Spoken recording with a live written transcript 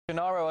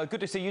Gennaro,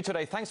 good to see you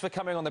today. Thanks for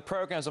coming on the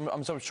program.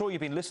 I'm sure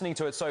you've been listening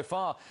to it so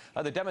far.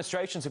 The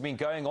demonstrations have been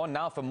going on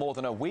now for more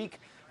than a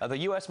week. The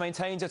U.S.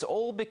 maintains it's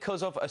all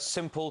because of a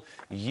simple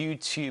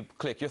YouTube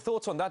click. Your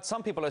thoughts on that?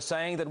 Some people are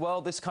saying that,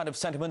 well, this kind of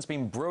sentiment's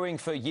been brewing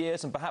for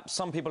years, and perhaps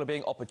some people are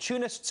being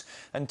opportunists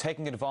and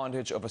taking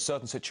advantage of a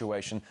certain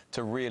situation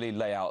to really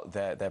lay out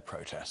their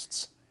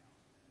protests.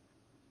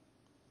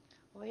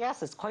 Well,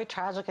 yes, it's quite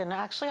tragic, and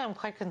actually I'm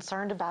quite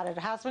concerned about it. It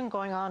has been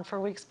going on for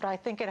weeks, but I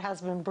think it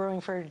has been brewing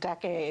for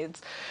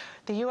decades.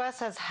 The U.S.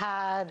 has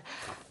had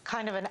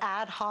kind of an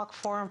ad hoc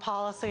foreign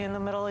policy in the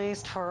Middle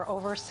East for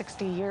over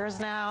 60 years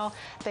now.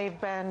 They've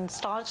been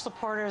staunch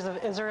supporters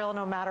of Israel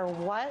no matter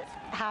what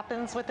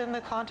happens within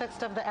the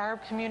context of the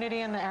Arab community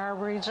in the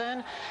Arab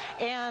region.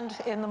 And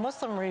in the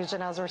Muslim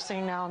region, as we're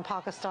seeing now in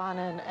Pakistan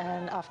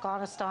and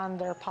Afghanistan,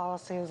 their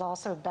policy has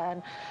also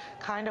been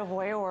kind of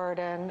wayward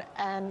and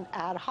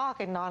ad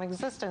hoc and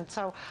non-existent.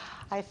 So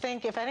I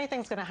think if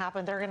anything's going to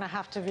happen, they're going to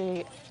have to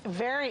be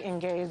very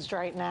engaged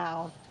right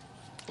now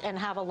and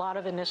have a lot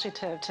of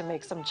initiative to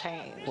make some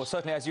change. Well,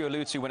 certainly, as you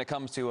allude to, when it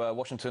comes to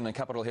Washington and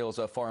Capitol Hill's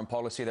foreign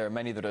policy, there are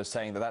many that are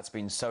saying that that's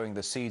been sowing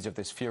the seeds of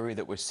this fury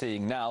that we're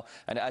seeing now.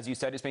 And as you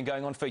said, it's been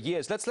going on for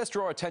years. Let's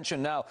draw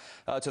attention now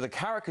to the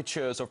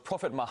caricatures of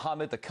Prophet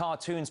Muhammed, the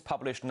cartoons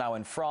published now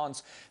in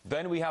France.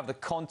 Then we have the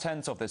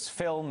contents of this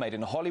film made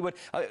in Hollywood.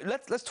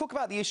 Let's talk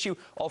about the issue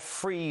of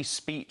free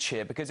speech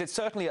here, because it's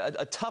certainly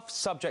a tough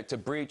subject to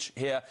breach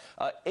here.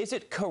 Is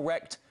it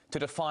correct to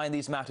define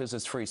these matters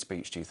as free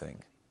speech, do you think?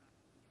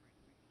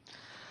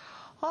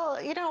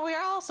 Well, you know, we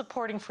are all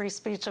supporting free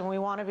speech, and we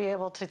want to be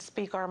able to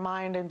speak our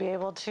mind and be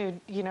able to,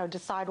 you know,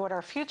 decide what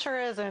our future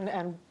is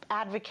and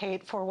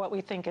advocate for what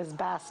we think is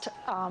best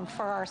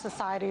for our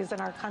societies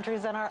and our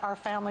countries and our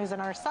families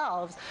and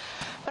ourselves.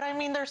 But I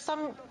mean, there's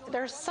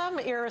some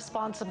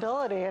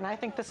irresponsibility, and I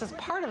think this is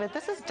part of it.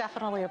 This is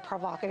definitely a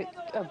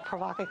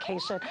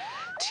provocation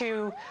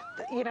to,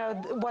 you know,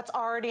 what's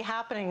already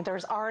happening.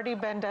 There's already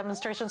been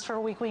demonstrations for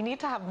a week. We need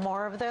to have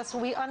more of this.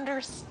 We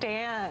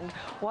understand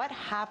what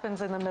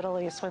happens in the Middle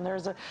East when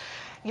there's a,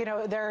 you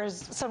know, there's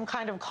some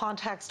kind of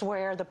context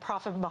where the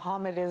Prophet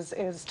Muhammad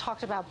is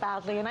talked about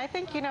badly. And I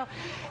think, you know,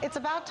 it's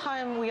about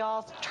time we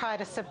all try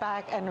to sit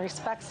back and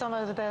respect some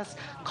of this,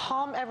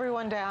 calm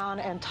everyone down,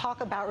 and talk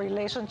about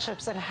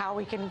relationships and how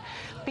we can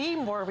be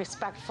more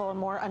respectful and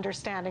more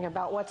understanding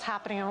about what's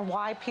happening and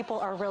why people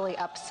are really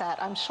upset.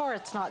 I'm sure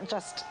it's not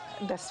just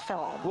this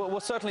film. Well,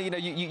 certainly, you know,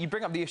 you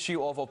bring up the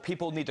issue of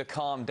people need to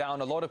calm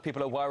down. A lot of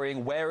people are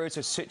worrying, where is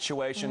the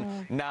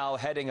situation now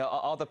heading?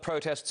 Are the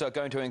protests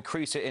going to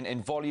increase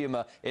in volume,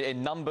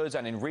 in numbers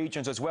and in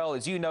regions as well?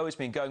 As you know, it's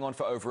been going on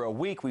for over a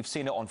week. We've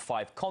seen it on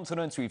 5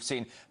 continents. We've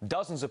seen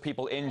dozens of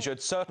people injured,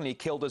 certainly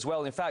killed as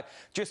well. In fact,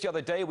 just the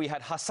other day, we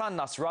had Hassan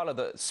Nasrallah,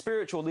 the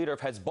spiritual leader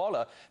of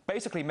Hezbollah,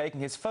 basically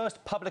making his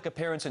first public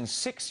appearance in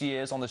 6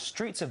 years on the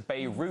streets of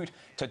Beirut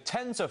to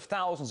tens of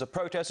thousands of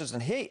protesters.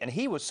 And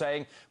he was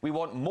saying, we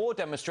want more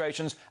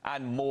demonstrations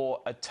and more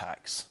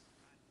attacks.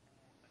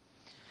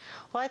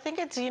 Well, I think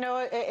it's, you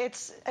know,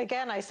 it's,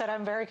 again, I said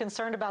I'm very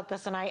concerned about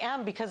this, and I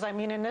am, because, I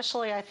mean,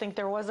 initially I think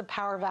there was a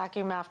power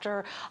vacuum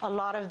after a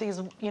lot of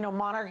these, you know,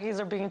 monarchies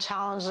are being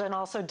challenged, and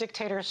also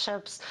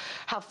dictatorships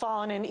have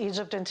fallen in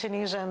Egypt and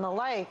Tunisia and the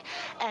like.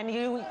 And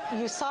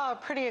you saw a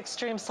pretty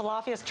extreme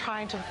Salafist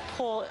trying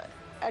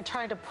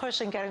to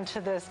push and get into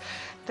this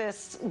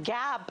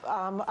gap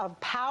of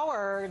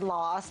power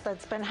loss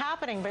that's been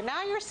happening. But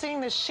now you're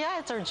seeing the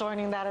Shiites are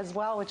joining that as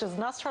well, which is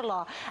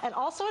Nasrallah. And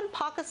also in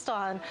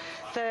Pakistan,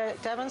 the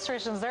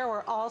demonstrations there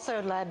were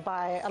also led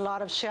by a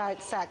lot of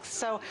Shiite sects.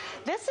 So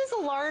this is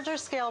a larger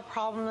scale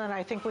problem than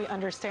I think we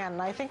understand.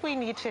 And I think we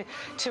need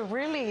to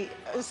really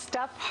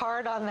step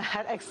hard on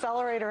that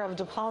accelerator of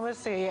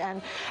diplomacy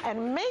and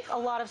make a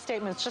lot of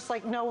statements, just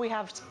like, no, we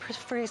have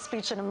free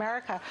speech in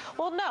America.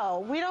 Well,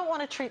 no, we don't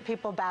want to treat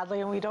people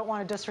badly, and we don't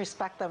want to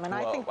disrespect them. And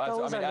I think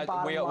those are the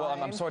bottom line.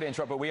 Well, I'm sorry to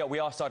interrupt, but we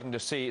are starting to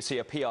see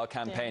a PR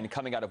campaign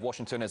coming out of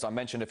Washington, as I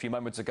mentioned a few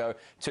moments ago,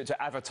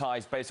 to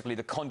advertise basically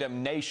the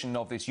condemnation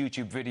of this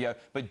YouTube video,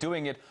 but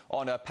doing it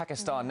on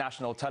Pakistan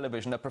national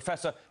television.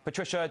 Professor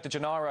Patricia De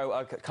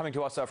Gennaro coming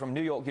to us from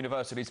New York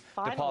University's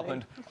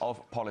Department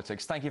of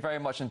Politics. Thank you very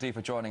much indeed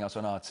for joining us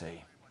on RT.